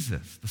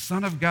 Jesus, the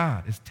Son of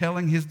God, is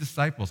telling his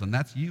disciples, and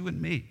that's you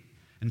and me,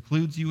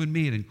 includes you and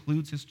me, it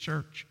includes his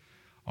church,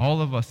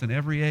 all of us in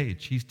every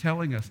age. He's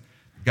telling us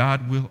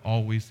God will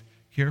always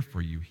care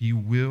for you. He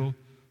will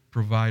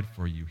provide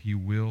for you. He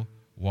will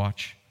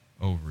watch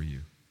over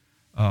you.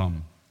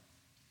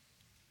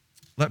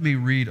 Let me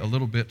read a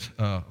little bit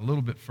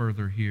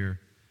further here,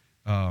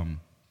 and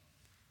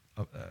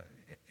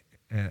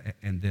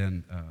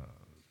then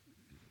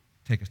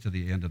take us to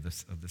the end of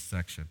this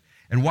section.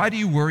 And why do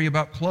you worry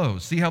about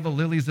clothes? See how the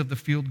lilies of the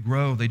field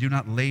grow. They do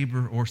not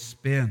labor or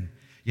spin.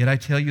 Yet I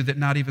tell you that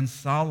not even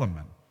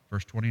Solomon,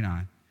 verse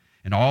 29,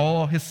 in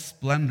all his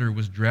splendor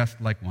was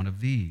dressed like one of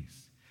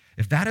these.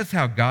 If that is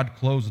how God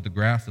clothes the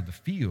grass of the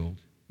field,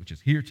 which is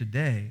here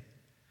today,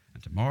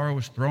 and tomorrow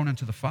is thrown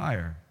into the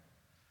fire,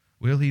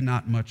 will he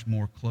not much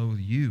more clothe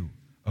you,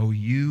 O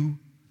you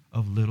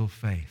of little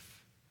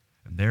faith?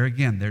 And there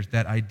again, there's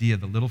that idea.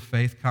 The little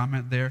faith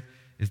comment there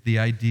is the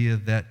idea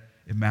that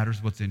it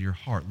matters what's in your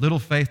heart. Little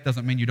faith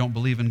doesn't mean you don't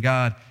believe in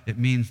God. It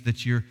means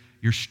that you're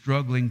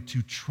struggling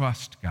to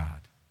trust God.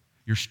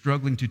 You're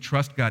struggling to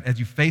trust God as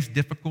you face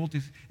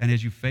difficulties and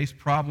as you face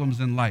problems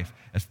in life,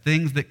 as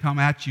things that come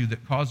at you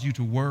that cause you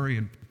to worry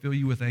and fill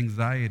you with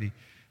anxiety,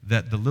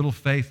 that the little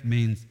faith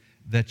means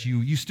that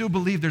you still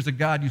believe there's a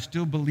God, you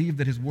still believe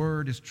that his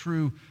word is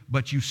true,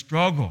 but you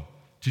struggle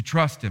to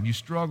trust him. You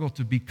struggle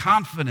to be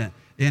confident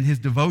in his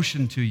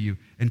devotion to you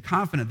and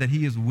confident that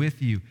he is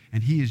with you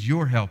and he is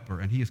your helper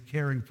and he is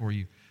caring for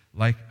you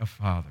like a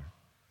father.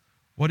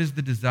 What is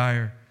the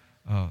desire?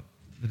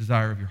 the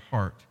desire of your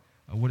heart?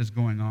 What is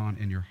going on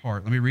in your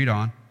heart? Let me read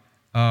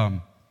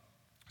on.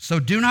 So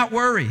do not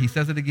worry, he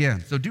says it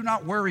again. So do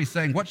not worry,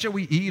 saying, what shall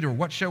we eat, or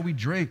what shall we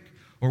drink,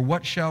 or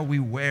what shall we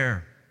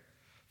wear?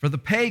 For the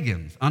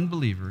pagans,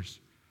 unbelievers,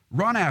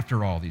 run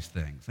after all these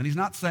things. And he's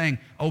not saying,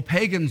 oh,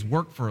 pagans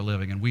work for a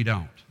living and we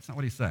don't. That's not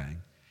what he's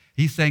saying.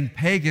 He's saying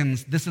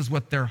pagans, this is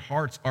what their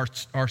hearts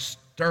are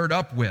stirred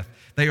up with.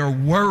 They are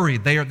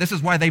worried. This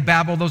is why they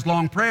babble those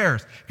long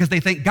prayers, because they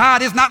think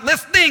God is not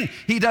listening.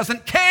 He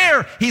doesn't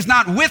care. He's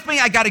not with me.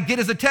 I got to get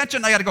his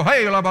attention. I got to go,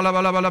 hey,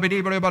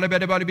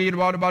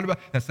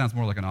 that sounds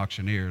more like an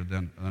auctioneer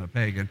than a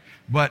pagan.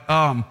 But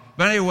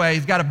anyway,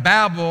 he's got to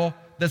babble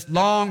this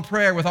long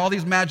prayer with all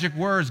these magic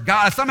words.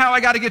 God, somehow I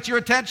got to get your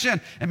attention.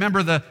 And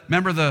remember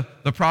the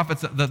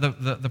prophets,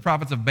 the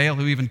prophets of Baal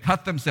who even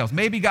cut themselves.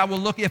 Maybe God will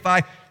look if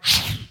I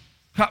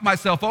cut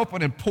myself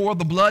open and pour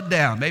the blood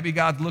down. Maybe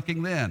God's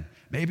looking then.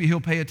 Maybe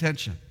he'll pay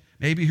attention.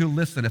 Maybe he'll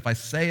listen if I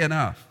say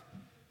enough.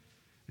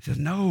 He says,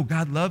 no,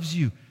 God loves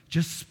you.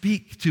 Just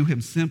speak to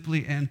him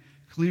simply and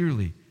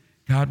clearly.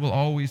 God will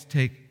always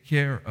take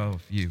care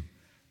of you.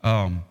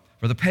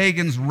 For the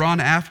pagans run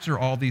after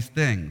all these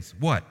things.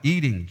 What?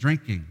 Eating,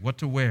 drinking, what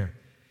to wear.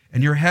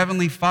 And your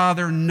heavenly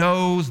Father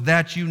knows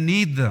that you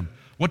need them.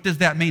 What does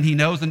that mean? He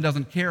knows and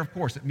doesn't care? Of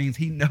course, it means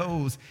he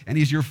knows, and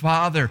he's your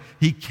Father.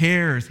 He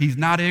cares. He's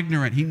not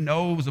ignorant. He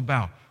knows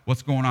about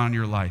what's going on in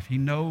your life. He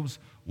knows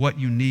what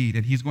you need,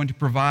 and he's going to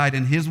provide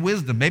in his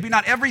wisdom. Maybe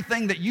not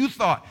everything that you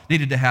thought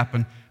needed to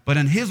happen, but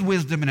in his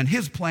wisdom and in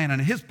his plan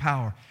and in his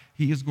power,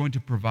 he is going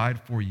to provide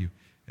for you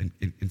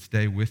and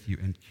stay with you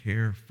and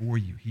care for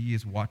you. He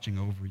is watching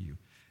over you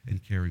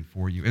and caring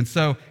for you. And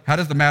so, how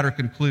does the matter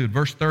conclude?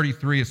 Verse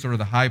 33 is sort of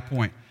the high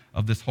point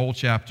of this whole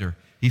chapter.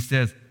 He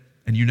says,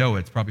 and you know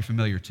it's probably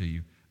familiar to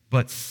you,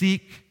 but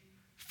seek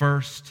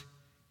first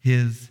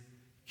his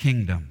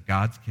kingdom,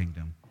 God's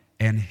kingdom,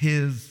 and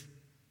his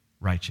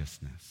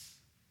righteousness.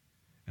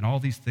 And all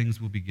these things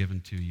will be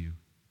given to you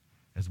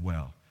as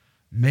well.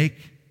 Make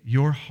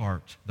your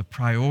heart the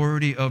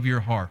priority of your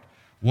heart.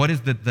 What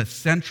is the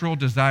central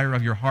desire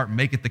of your heart?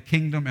 Make it the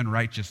kingdom and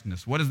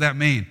righteousness. What does that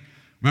mean?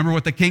 Remember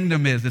what the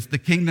kingdom is. It's the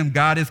kingdom.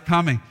 God is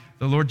coming.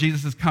 The Lord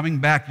Jesus is coming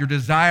back. Your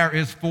desire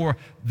is for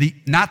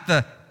not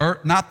the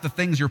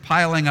things you're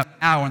piling up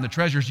now and the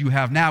treasures you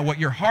have now. What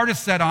your heart is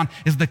set on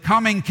is the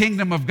coming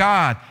kingdom of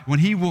God, when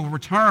he will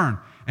return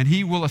and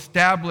he will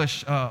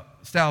establish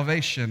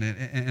salvation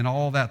and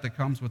all that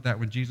comes with that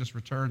when Jesus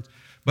returns.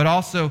 But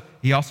also,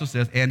 he also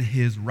says, and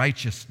his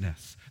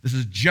righteousness. This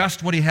is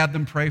just what he had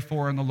them pray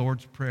for in the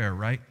Lord's Prayer,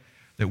 right?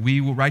 That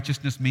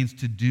righteousness means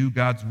to do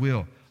God's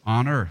will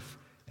on earth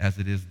as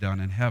it is done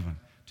in heaven.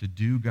 To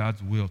do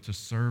God's will, to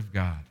serve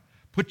God.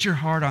 Put your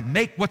heart on,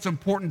 make what's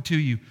important to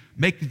you.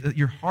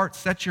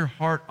 Set your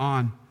heart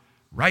on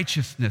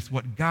righteousness,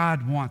 what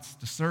God wants,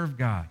 to serve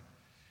God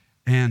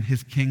and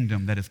his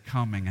kingdom that is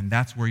coming. And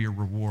that's where your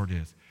reward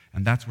is.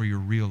 And that's where your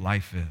real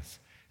life is.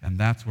 And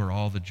that's where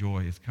all the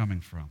joy is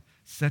coming from.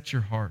 Set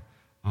your heart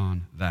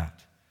on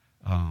that.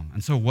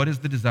 And so what is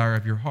the desire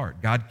of your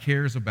heart? God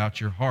cares about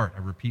your heart. I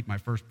repeat my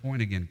first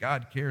point again.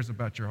 God cares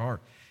about your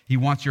heart. He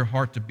wants your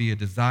heart to be a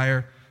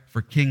desire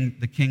for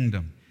the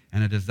kingdom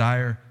and a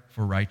desire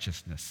for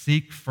righteousness.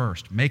 Seek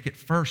first, make it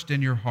first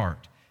in your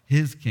heart,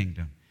 his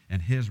kingdom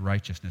and his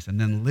righteousness, and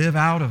then live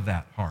out of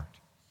that heart.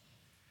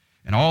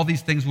 And all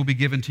these things will be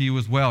given to you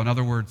as well. In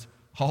other words,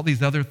 all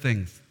these other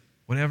things,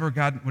 whatever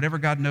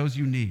God knows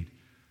you need,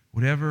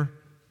 whatever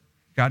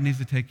God needs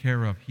to take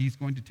care of, he's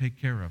going to take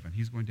care of, and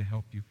he's going to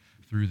help you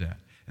through that.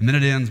 And then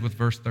it ends with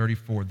verse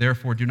 34.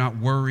 Therefore, do not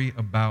worry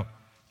about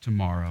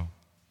tomorrow.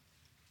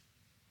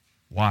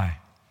 Why?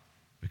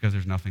 Because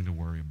there's nothing to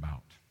worry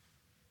about.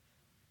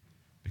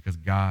 Because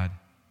God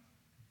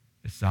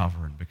is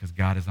sovereign. Because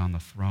God is on the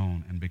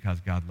throne. And because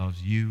God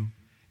loves you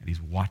and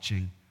he's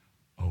watching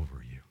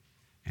over you.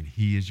 And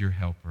he is your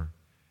helper.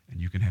 And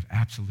you can have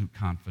absolute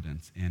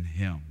confidence in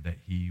him that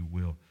he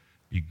will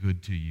be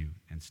good to you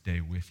and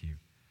stay with you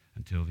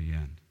until the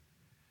end.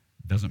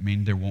 Doesn't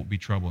mean there won't be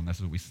trouble, and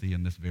that's what we see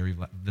in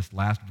this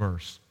last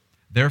verse.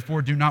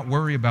 Therefore, do not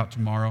worry about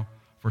tomorrow,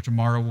 for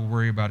tomorrow will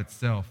worry about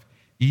itself.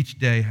 Each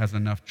day has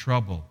enough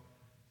trouble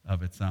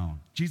of its own.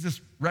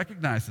 Jesus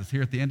recognizes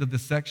here at the end of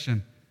this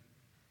section,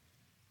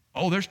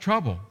 oh, there's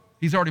trouble.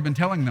 He's already been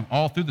telling them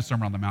all through the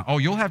Sermon on the Mount, oh,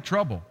 you'll have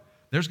trouble.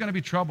 There's going to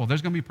be trouble.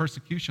 There's going to be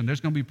persecution. There's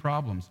going to be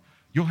problems.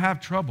 You'll have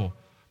trouble,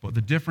 but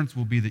the difference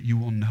will be that you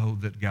will know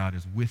that God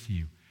is with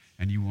you,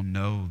 and you will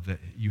know that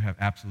you have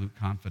absolute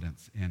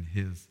confidence in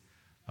his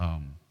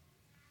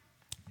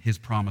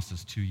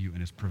promises to you and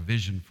his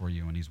provision for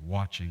you, and he's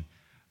watching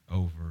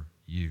over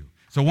you.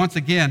 So once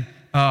again,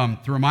 to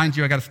remind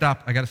you, I got to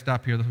stop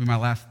here. This will be my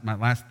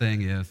last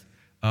thing is,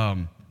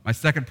 my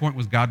second point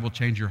was God will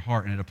change your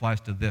heart, and it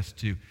applies to this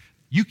too.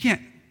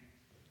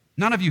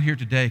 None of you here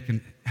today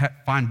can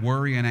find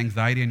worry and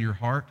anxiety in your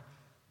heart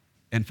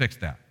and fix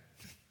that.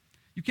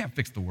 You can't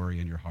fix the worry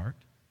in your heart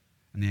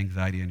and the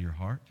anxiety in your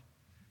heart.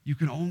 You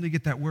can only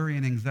get that worry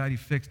and anxiety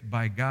fixed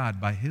by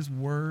God, by his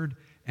word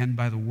and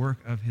by the work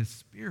of his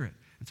Spirit.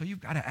 And so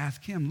you've got to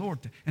ask him, Lord,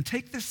 and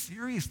take this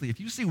seriously. If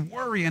you see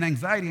worry and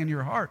anxiety in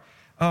your heart,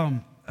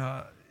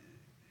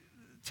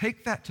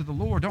 take that to the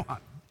Lord.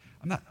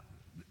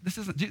 This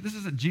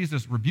isn't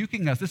Jesus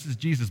rebuking us. This is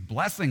Jesus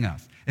blessing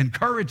us,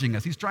 encouraging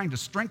us. He's trying to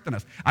strengthen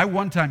us. I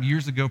one time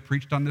years ago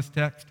preached on this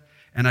text,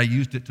 and I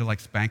used it to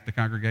like spank the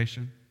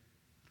congregation.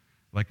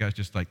 Like I was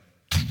just like,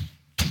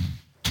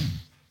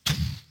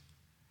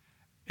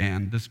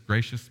 and this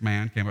gracious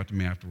man came up to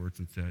me afterwards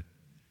and said,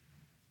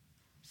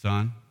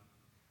 son,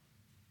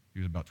 he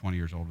was about 20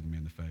 years older than me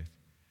in the faith,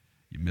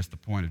 you missed the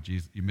point of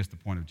Jesus. You missed the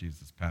point of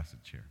Jesus'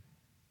 passage here.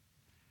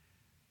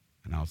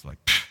 And I was like,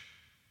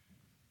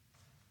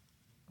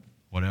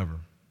 whatever.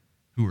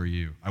 Who are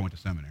you? I went to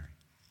seminary.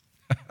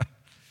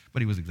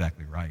 But he was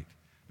exactly right.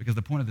 Because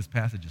the point of this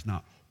passage is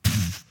not,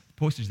 the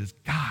point is this: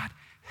 God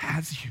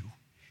has you.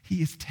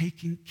 He is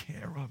taking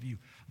care of you.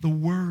 The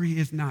worry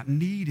is not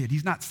needed.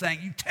 He's not saying,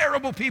 you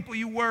terrible people,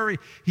 you worry.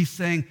 He's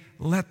saying,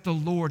 let the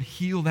Lord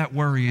heal that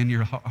worry in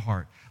your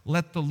heart.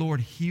 Let the Lord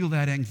heal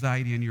that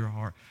anxiety in your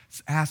heart.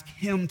 Ask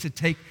him to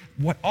take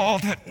what all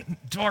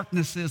that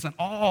darkness is and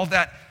all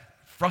that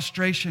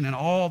frustration and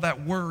all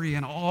that worry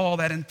and all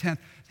that intent.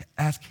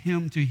 Ask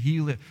him to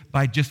heal it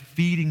by just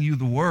feeding you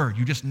the word.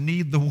 You just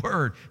need the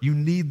word. You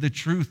need the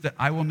truth that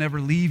I will never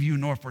leave you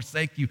nor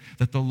forsake you,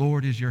 that the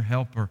Lord is your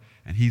helper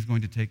and he's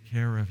going to take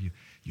care of you.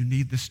 You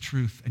need this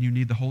truth, and you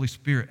need the Holy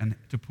Spirit and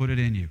to put it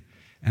in you.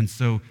 And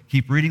so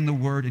keep reading the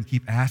word and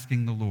keep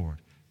asking the Lord.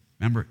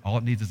 Remember, all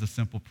it needs is a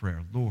simple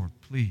prayer. Lord,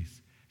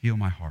 please heal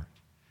my heart.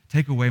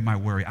 Take away my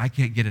worry. I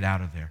can't get it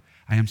out of there.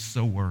 I am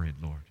so worried,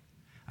 Lord.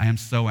 I am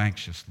so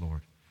anxious,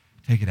 Lord.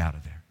 Take it out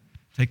of there.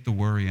 Take the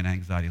worry and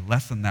anxiety.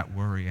 Lessen that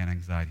worry and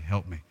anxiety.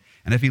 Help me.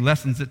 And if he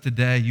lessens it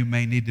today, you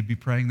may need to be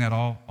praying that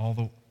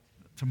all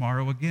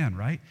tomorrow again,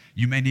 right?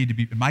 You may need to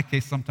be, in my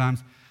case,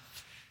 sometimes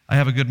I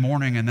have a good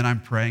morning and then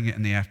I'm praying it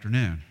in the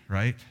afternoon,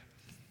 right?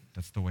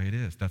 That's the way it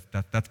is.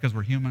 That's because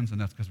we're humans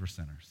and that's because we're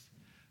sinners.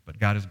 But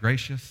God is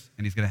gracious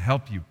and he's going to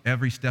help you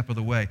every step of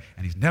the way,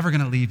 and he's never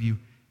going to leave you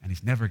and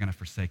he's never going to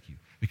forsake you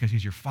because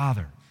he's your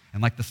Father.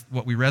 And like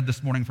what we read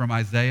this morning from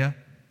Isaiah,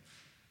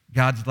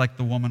 God's like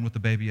the woman with the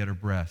baby at her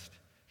breast.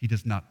 He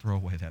does not throw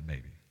away that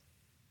baby.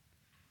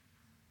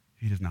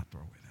 He does not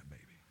throw away that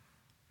baby.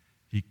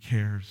 He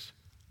cares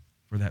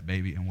for that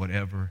baby and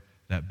whatever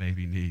that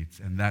baby needs.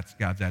 And that's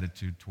God's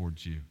attitude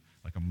towards you,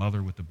 like a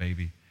mother with a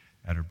baby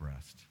at her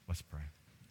breast. Let's pray.